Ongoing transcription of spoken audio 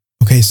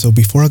Okay, so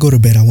before I go to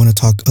bed, I want to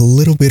talk a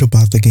little bit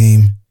about the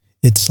game.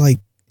 It's like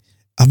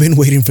I've been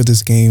waiting for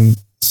this game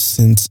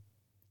since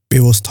it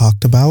was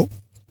talked about,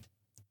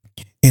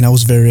 and I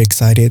was very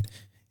excited.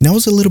 And I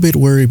was a little bit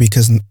worried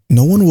because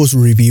no one was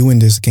reviewing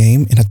this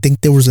game, and I think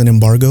there was an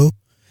embargo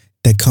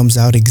that comes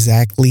out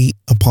exactly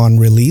upon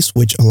release,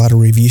 which a lot of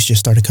reviews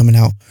just started coming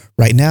out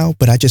right now.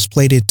 But I just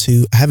played it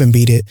I haven't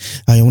beat it.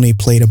 I only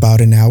played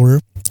about an hour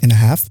and a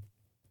half.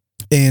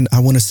 And I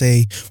want to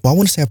say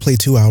I played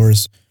 2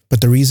 hours, but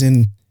the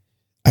reason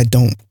I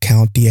don't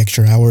count the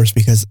extra hours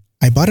because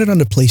I bought it on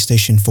the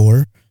PlayStation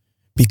 4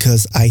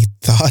 because I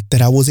thought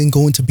that I wasn't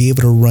going to be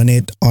able to run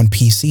it on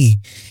PC.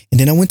 And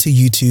then I went to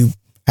YouTube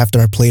after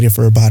I played it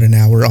for about an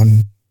hour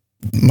on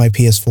my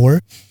PS4,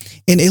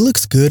 and it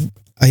looks good.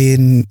 I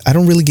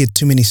don't really get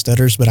too many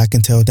stutters, but I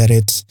can tell that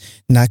it's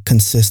not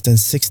consistent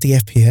 60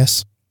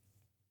 FPS.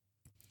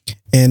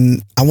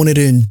 And I wanted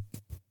to,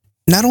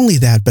 not only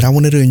that, but I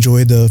wanted to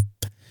enjoy the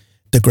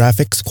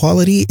graphics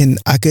quality, and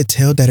I could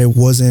tell that it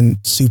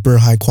wasn't super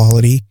high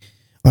quality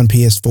on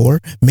PS4.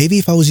 Maybe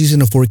if I was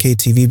using a 4K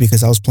TV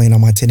because I was playing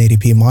on my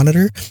 1080p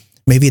monitor,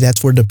 maybe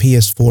that's where the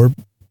PS4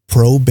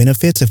 Pro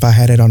benefits. If I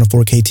had it on a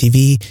 4K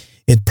TV,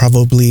 it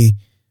probably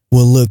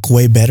will look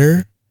way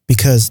better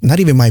because not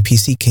even my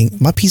PC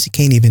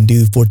can't even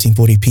do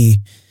 1440p.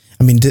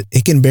 I mean,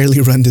 it can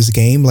barely run this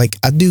game. Like,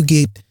 I do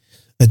get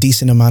a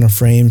decent amount of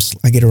frames.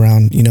 I get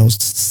around,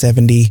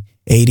 70,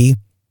 80.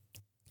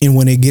 And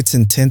when it gets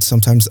intense,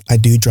 sometimes I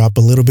do drop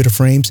a little bit of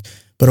frames,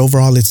 but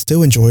overall it's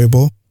still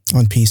enjoyable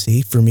on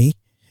PC for me.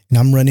 And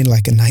I'm running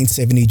like a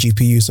 970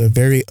 GPU, so a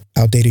very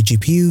outdated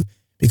GPU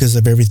because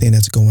of everything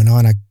that's going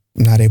on. I'm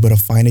not able to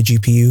find a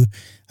GPU.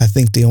 I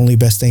think the only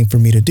best thing for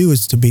me to do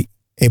is to be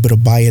able to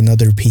buy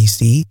another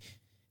PC.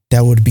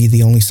 That would be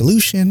the only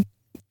solution.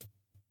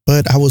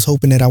 But I was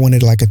hoping that I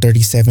wanted like a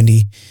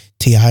 3070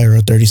 Ti or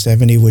a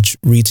 3070, which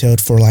retailed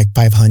for like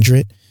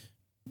 500.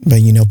 But,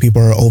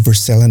 people are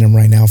overselling them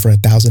right now for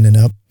 1,000 and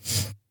up.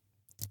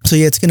 So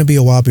yeah, it's going to be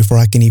a while before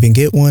I can even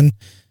get one.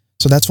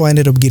 So that's why I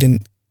ended up getting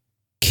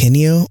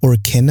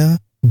Kena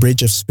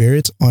Bridge of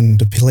Spirits on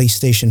the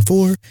PlayStation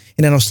 4. And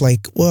then I was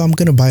like, well, I'm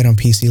going to buy it on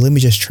PC. Let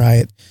me just try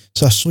it.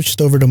 So I switched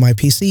over to my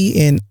PC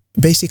and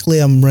basically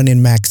I'm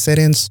running max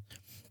settings.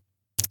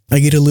 I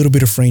get a little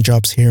bit of frame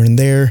drops here and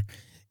there.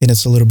 And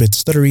it's a little bit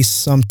stuttery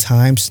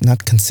sometimes,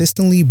 not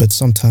consistently, but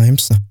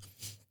sometimes.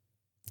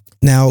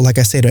 Now, like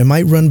I said, it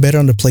might run better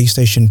on the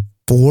PlayStation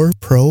 4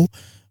 Pro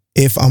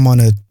if I'm on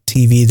a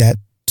TV that's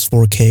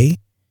 4K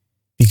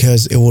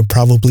because it would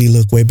probably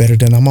look way better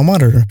than on my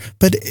monitor.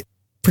 But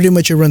pretty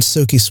much it runs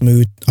silky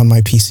smooth on my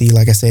PC.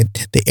 Like I said,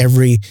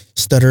 every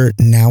stutter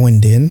now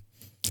and then.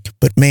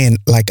 But man,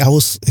 like I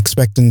was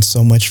expecting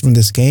so much from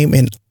this game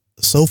and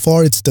so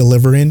far it's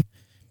delivering.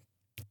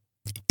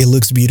 It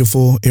looks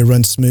beautiful. It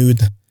runs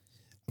smooth.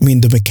 I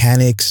mean, the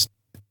mechanics,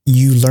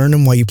 you learn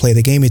them while you play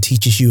the game. It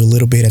teaches you a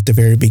little bit at the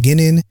very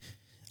beginning.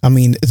 I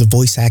mean, the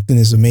voice acting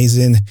is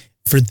amazing.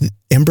 For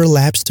Ember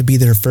Labs to be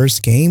their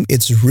first game,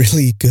 it's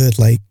really good.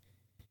 Like,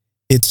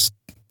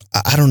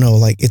 I don't know,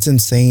 like it's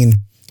insane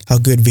how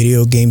good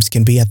video games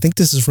can be. I think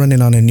this is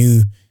running on a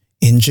new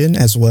engine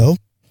as well.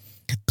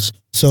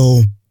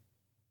 So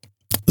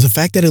the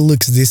fact that it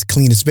looks this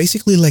clean, it's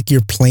basically like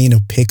you're playing a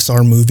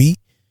Pixar movie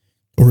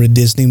or a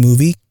Disney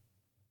movie.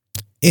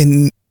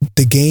 And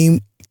the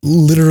game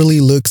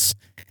literally looks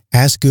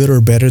as good or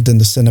better than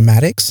the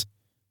cinematics.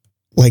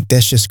 Like,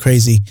 that's just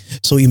crazy.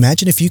 So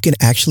imagine if you can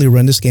actually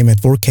run this game at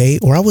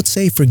 4K, or I would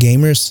say for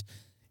gamers,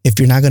 if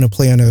you're not going to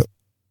play on a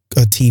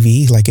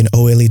TV, like an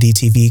OLED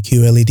TV,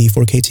 QLED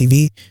 4K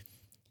TV,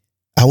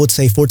 I would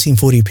say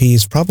 1440p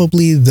is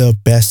probably the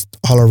best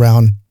all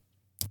around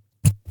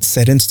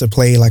settings to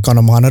play like on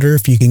a monitor.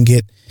 If you can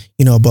get,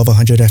 above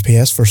 100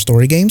 FPS for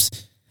story games,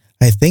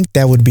 I think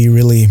that would be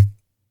really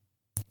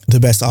the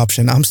best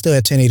option. I'm still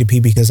at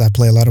 1080p because I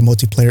play a lot of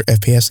multiplayer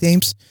FPS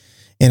games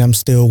and I'm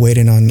still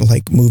waiting on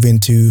like moving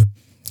to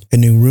a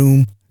new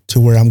room to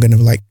where I'm going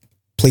to like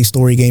play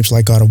story games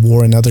like God of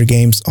War and other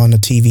games on a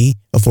 4K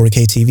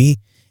TV.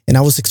 And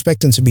I was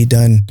expecting to be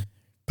done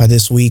by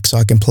this week so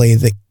I can play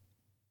the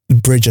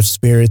Bridge of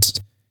Spirits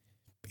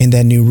in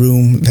that new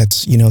room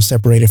that's,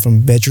 separated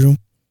from bedroom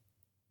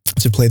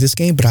to play this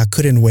game, but I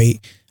couldn't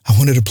wait. I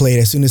wanted to play it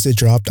as soon as it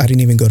dropped. I didn't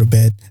even go to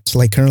bed. It's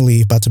like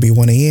currently about to be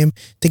 1 a.m.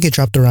 I think it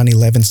dropped around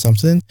 11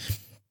 something.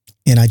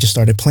 And I just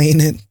started playing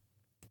it.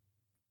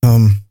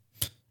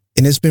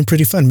 And it's been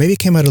pretty fun. Maybe it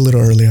came out a little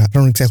earlier. I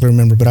don't exactly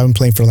remember, but I've been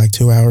playing for like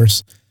 2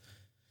 hours.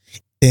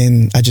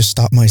 And I just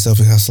stopped myself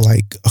and I was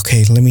like,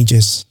 okay, let me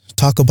just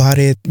talk about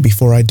it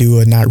before I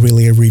do not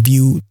really a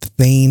review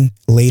thing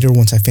later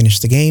once I finish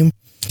the game.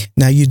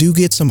 Now, you do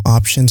get some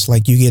options,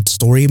 like you get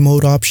story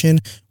mode option,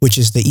 which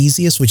is the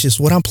easiest, which is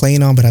what I'm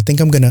playing on, but I think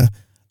I'm going to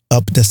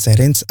up the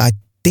settings. I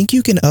think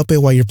you can up it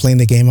while you're playing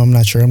the game. I'm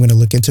not sure. I'm going to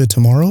look into it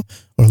tomorrow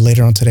or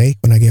later on today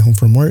when I get home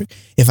from work.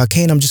 If I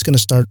can, I'm just going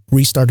to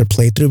restart a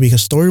playthrough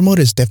because story mode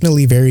is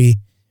definitely very,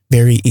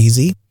 very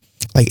easy.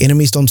 Like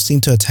enemies don't seem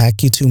to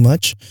attack you too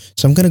much.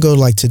 So I'm going to go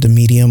like to the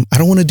medium. I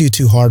don't want to do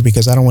too hard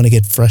because I don't want to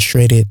get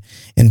frustrated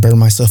and burn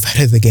myself out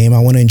of the game. I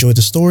want to enjoy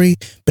the story,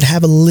 but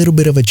have a little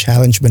bit of a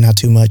challenge, but not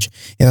too much.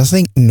 And I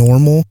think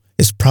normal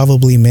is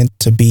probably meant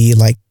to be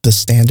like the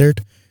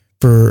standard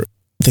for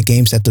the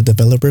games that the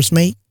developers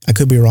make. I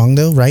could be wrong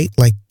though, right?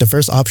 Like the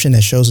first option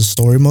that shows a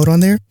story mode on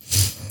there.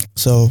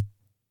 So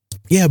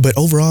yeah, but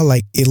overall,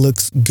 like it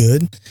looks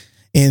good.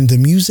 And the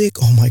music,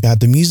 oh my God,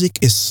 the music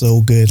is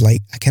so good.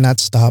 Like I cannot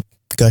stop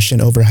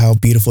gushing over how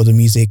beautiful the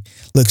music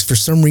looks. For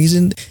some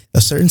reason,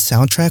 a certain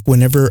soundtrack,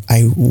 whenever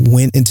I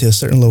went into a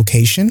certain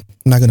location,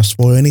 I'm not going to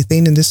spoil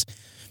anything in this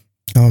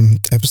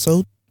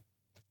episode,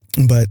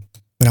 but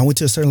when I went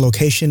to a certain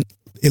location,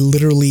 it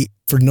literally,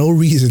 for no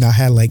reason, I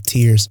had like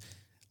tears.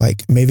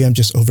 Like maybe I'm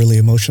just overly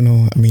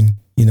emotional. I mean,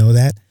 you know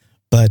that,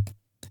 but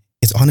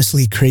it's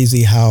honestly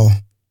crazy how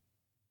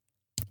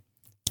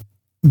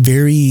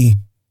very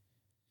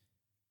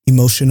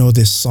emotional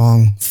this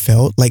song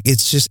felt. Like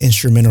it's just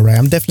instrumental, right?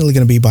 I'm definitely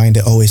going to be buying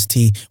the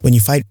OST. When you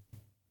fight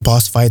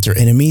boss fights or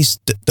enemies,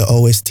 the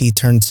OST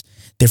turns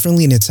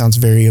differently and it sounds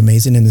very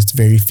amazing and it's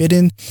very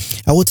fitting.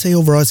 I would say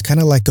overall it's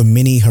kind of like a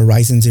mini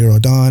Horizon Zero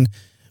Dawn,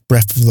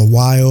 Breath of the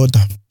Wild,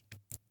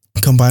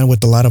 combined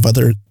with a lot of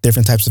other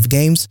different types of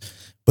games,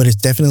 but it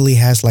definitely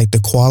has like the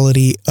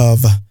quality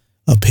of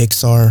a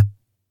Pixar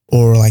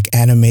or like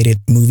animated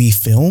movie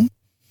film.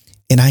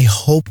 And I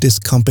hope this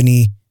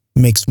company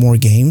makes more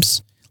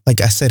games. Like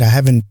I said, I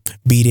haven't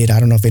beat it. I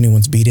don't know if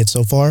anyone's beat it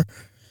so far,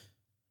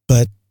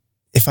 but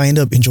if I end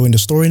up enjoying the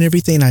story and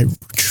everything,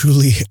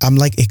 I'm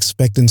like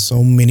expecting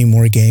so many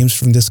more games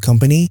from this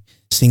company,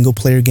 single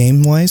player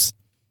game wise,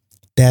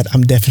 that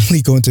I'm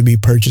definitely going to be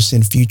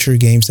purchasing future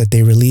games that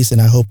they release. And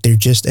I hope they're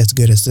just as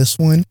good as this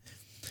one.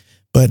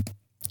 But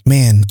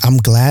man, I'm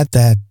glad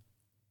that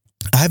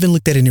I haven't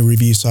looked at any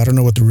reviews, so I don't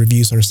know what the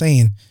reviews are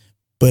saying.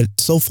 But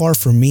so far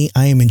for me,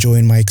 I am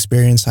enjoying my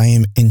experience. I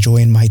am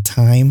enjoying my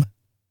time.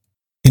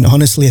 And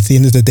honestly, at the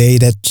end of the day,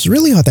 that's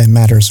really all that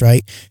matters,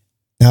 right?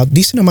 Now, a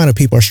decent amount of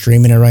people are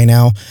streaming it right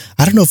now.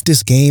 I don't know if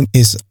this game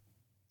is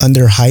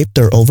underhyped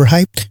or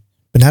overhyped,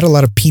 but not a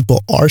lot of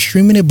people are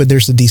streaming it, but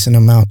there's a decent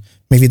amount.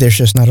 Maybe there's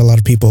just not a lot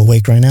of people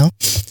awake right now.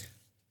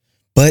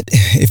 But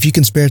if you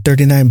can spare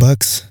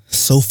 $39,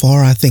 so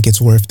far, I think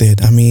it's worth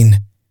it. I mean,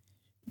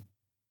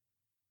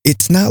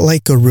 it's not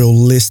like a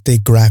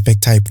realistic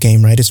graphic type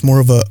game, right? It's more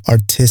of a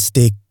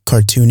artistic,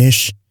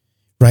 cartoonish,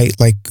 right?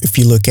 Like if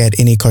you look at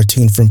any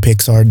cartoon from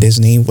Pixar,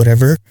 Disney,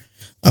 whatever,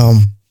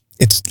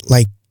 it's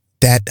like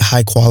that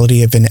high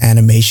quality of an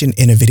animation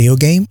in a video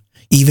game,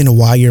 even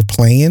while you're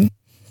playing.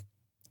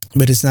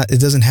 But it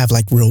doesn't have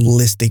like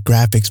realistic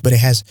graphics, but it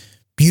has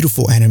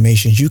beautiful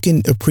animations. You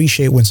can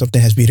appreciate when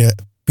something has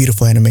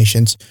beautiful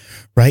animations,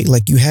 right?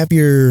 Like you have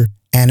your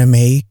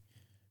anime,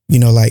 you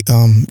know, like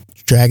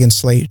Dragon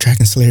Slayer,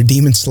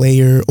 Demon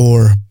Slayer,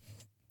 or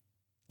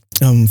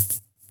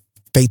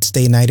Fate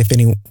Stay Night, if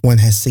anyone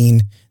has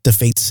seen the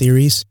Fate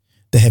series,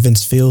 the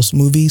Heaven's Feels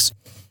movies,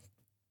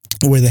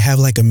 where they have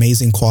like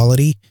amazing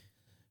quality.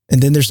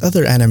 And then there's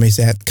other animes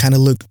that kind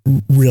of look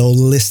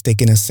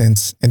realistic in a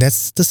sense. And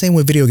that's the same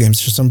with video games.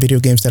 There's some video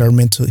games that are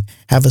meant to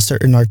have a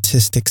certain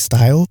artistic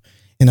style.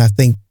 And I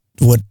think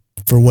what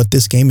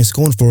this game is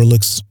going for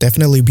looks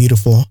definitely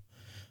beautiful.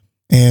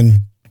 And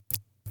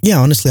yeah,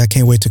 honestly, I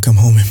can't wait to come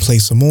home and play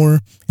some more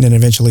and then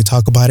eventually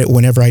talk about it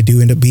whenever I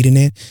do end up beating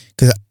it.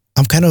 Because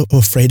I'm kind of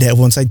afraid that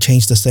once I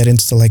change the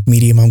settings to like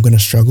medium, I'm going to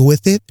struggle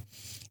with it.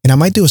 And I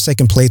might do a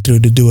second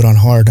playthrough to do it on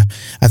hard.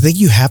 I think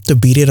you have to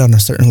beat it on a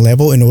certain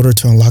level in order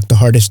to unlock the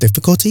hardest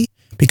difficulty,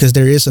 because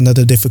there is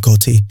another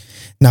difficulty.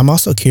 Now, I'm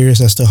also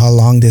curious as to how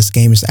long this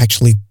game is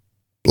actually,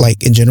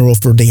 like in general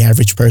for the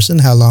average person,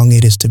 how long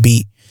it is to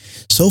beat.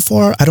 So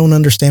far, I don't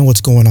understand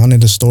what's going on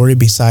in the story.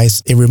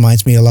 Besides, it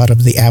reminds me a lot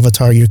of the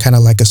Avatar. You're kind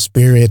of like a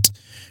spirit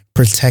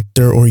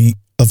protector or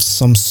of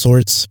some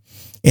sorts.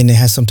 And it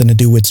has something to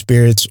do with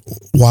spirits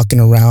walking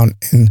around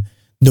in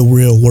the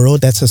real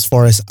world. That's as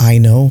far as I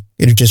know.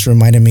 It just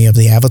reminded me of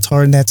the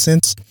Avatar in that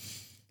sense.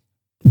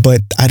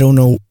 But I don't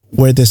know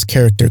where this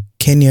character,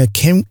 Kenya,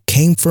 came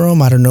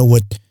from. I don't know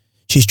what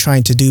she's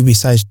trying to do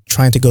besides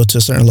trying to go to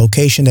a certain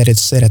location that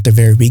it's said at the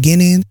very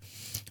beginning.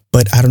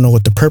 But I don't know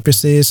what the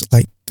purpose is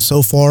like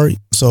so far.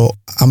 So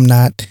I'm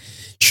not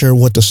sure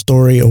what the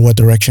story or what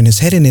direction is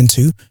heading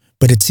into.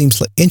 But it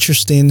seems like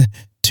interesting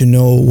to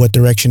know what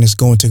direction is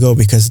going to go,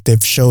 because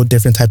they've showed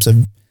different types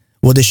of,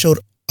 well, they showed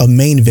a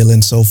main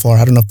villain so far.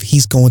 I don't know if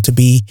he's going to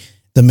be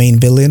the main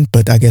villain,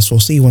 but I guess we'll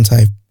see once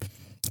I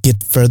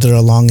get further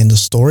along in the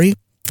story.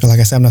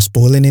 Like I said, I'm not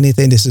spoiling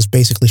anything. This is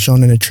basically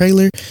shown in a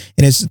trailer,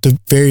 and it's the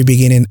very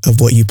beginning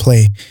of what you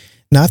play.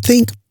 Now, I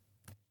think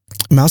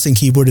mouse and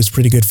keyboard is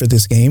pretty good for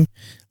this game.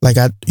 Like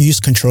I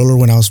used controller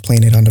when I was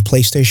playing it on the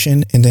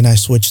PlayStation, and then I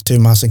switched to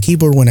mouse and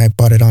keyboard when I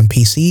bought it on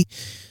PC.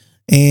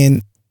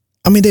 And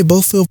I mean, they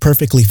both feel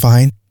perfectly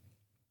fine.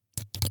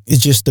 It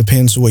just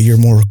depends what you're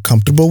more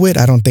comfortable with.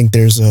 I don't think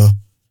there's a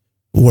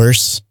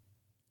worse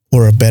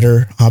or a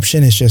better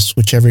option. It's just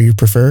whichever you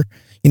prefer.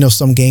 You know,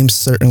 some games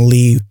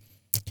certainly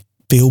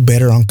feel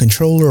better on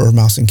controller or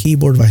mouse and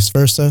keyboard, vice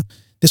versa.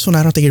 This one,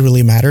 I don't think it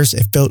really matters.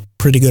 It felt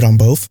pretty good on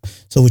both.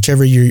 So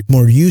whichever you're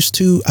more used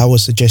to, I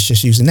would suggest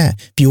just using that.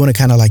 If you want to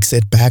kind of like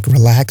sit back,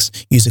 relax,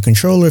 use a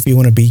controller. If you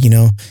want to be,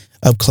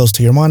 up close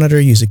to your monitor,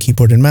 use a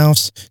keyboard and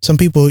mouse. Some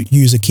people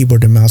use a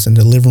keyboard and mouse in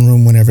the living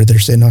room whenever they're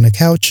sitting on a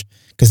couch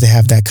because they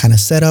have that kind of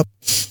setup.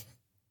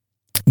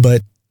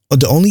 But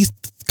the only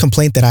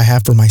complaint that I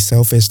have for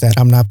myself is that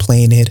I'm not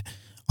playing it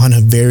on a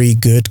very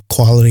good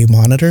quality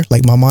monitor.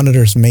 Like my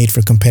monitor is made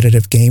for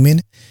competitive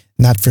gaming,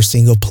 not for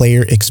single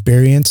player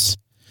experience.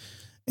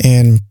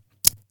 And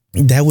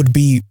that would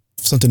be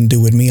something to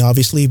do with me,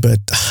 obviously. But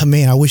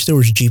man, I wish there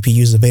was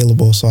GPUs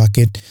available so I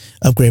could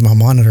upgrade my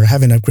monitor. I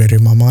haven't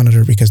upgraded my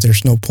monitor because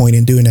there's no point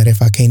in doing that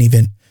if I can't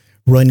even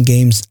run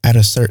games at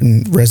a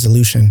certain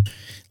resolution.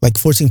 Like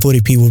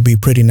 1440p would be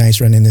pretty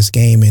nice running this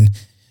game. And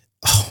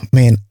oh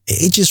man,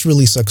 it just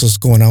really sucks what's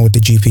going on with the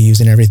GPUs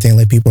and everything.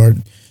 Like people are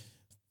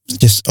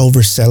just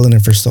overselling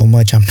it for so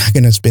much. I'm not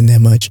going to spend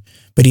that much.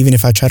 But even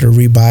if I try to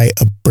rebuy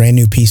a brand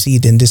new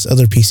PC, then this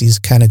other PC is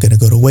kind of going to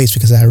go to waste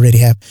because I already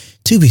have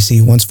two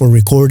PC. One's for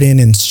recording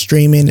and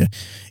streaming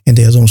and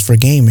the other one's for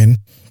gaming.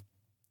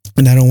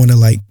 And I don't want to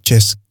like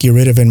just get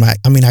rid of it.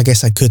 I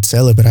guess I could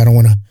sell it, but I don't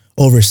want to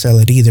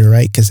oversell it either,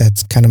 right? Because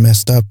that's kind of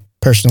messed up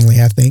personally,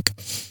 I think.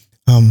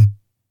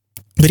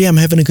 But yeah, I'm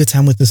having a good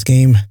time with this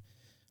game.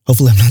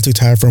 Hopefully I'm not too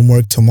tired from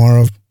work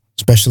tomorrow,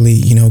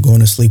 especially, going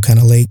to sleep kind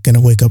of late, going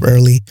to wake up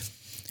early.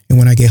 And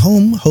when I get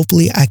home,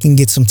 hopefully I can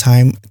get some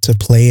time to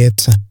play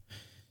it.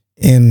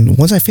 And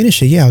once I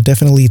finish it, yeah, I'll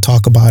definitely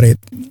talk about it,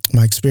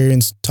 my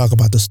experience, talk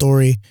about the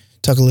story,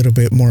 talk a little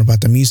bit more about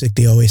the music,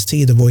 the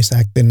OST, the voice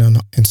acting,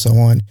 and so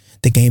on,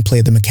 the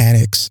gameplay, the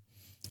mechanics,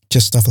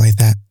 just stuff like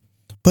that.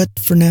 But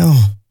for now,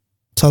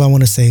 that's all I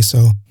want to say.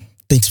 So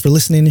thanks for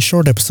listening to a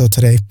short episode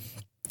today.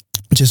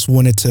 Just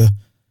wanted to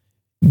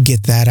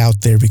get that out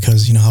there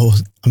because,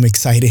 I'm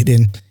excited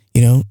and,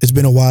 it's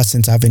been a while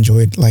since I've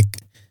enjoyed like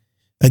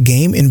a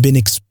game and been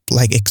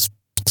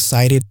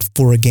excited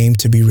for a game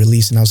to be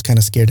released. And I was kind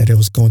of scared that it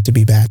was going to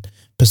be bad,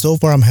 but so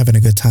far I'm having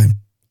a good time.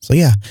 So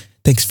yeah,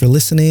 thanks for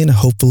listening.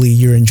 Hopefully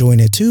you're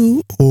enjoying it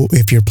too, or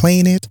if you're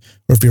playing it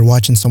or if you're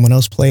watching someone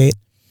else play it.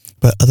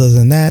 But other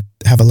than that,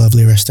 have a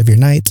lovely rest of your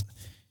night.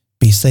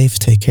 Be safe,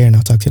 take care, and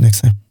I'll talk to you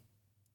next time.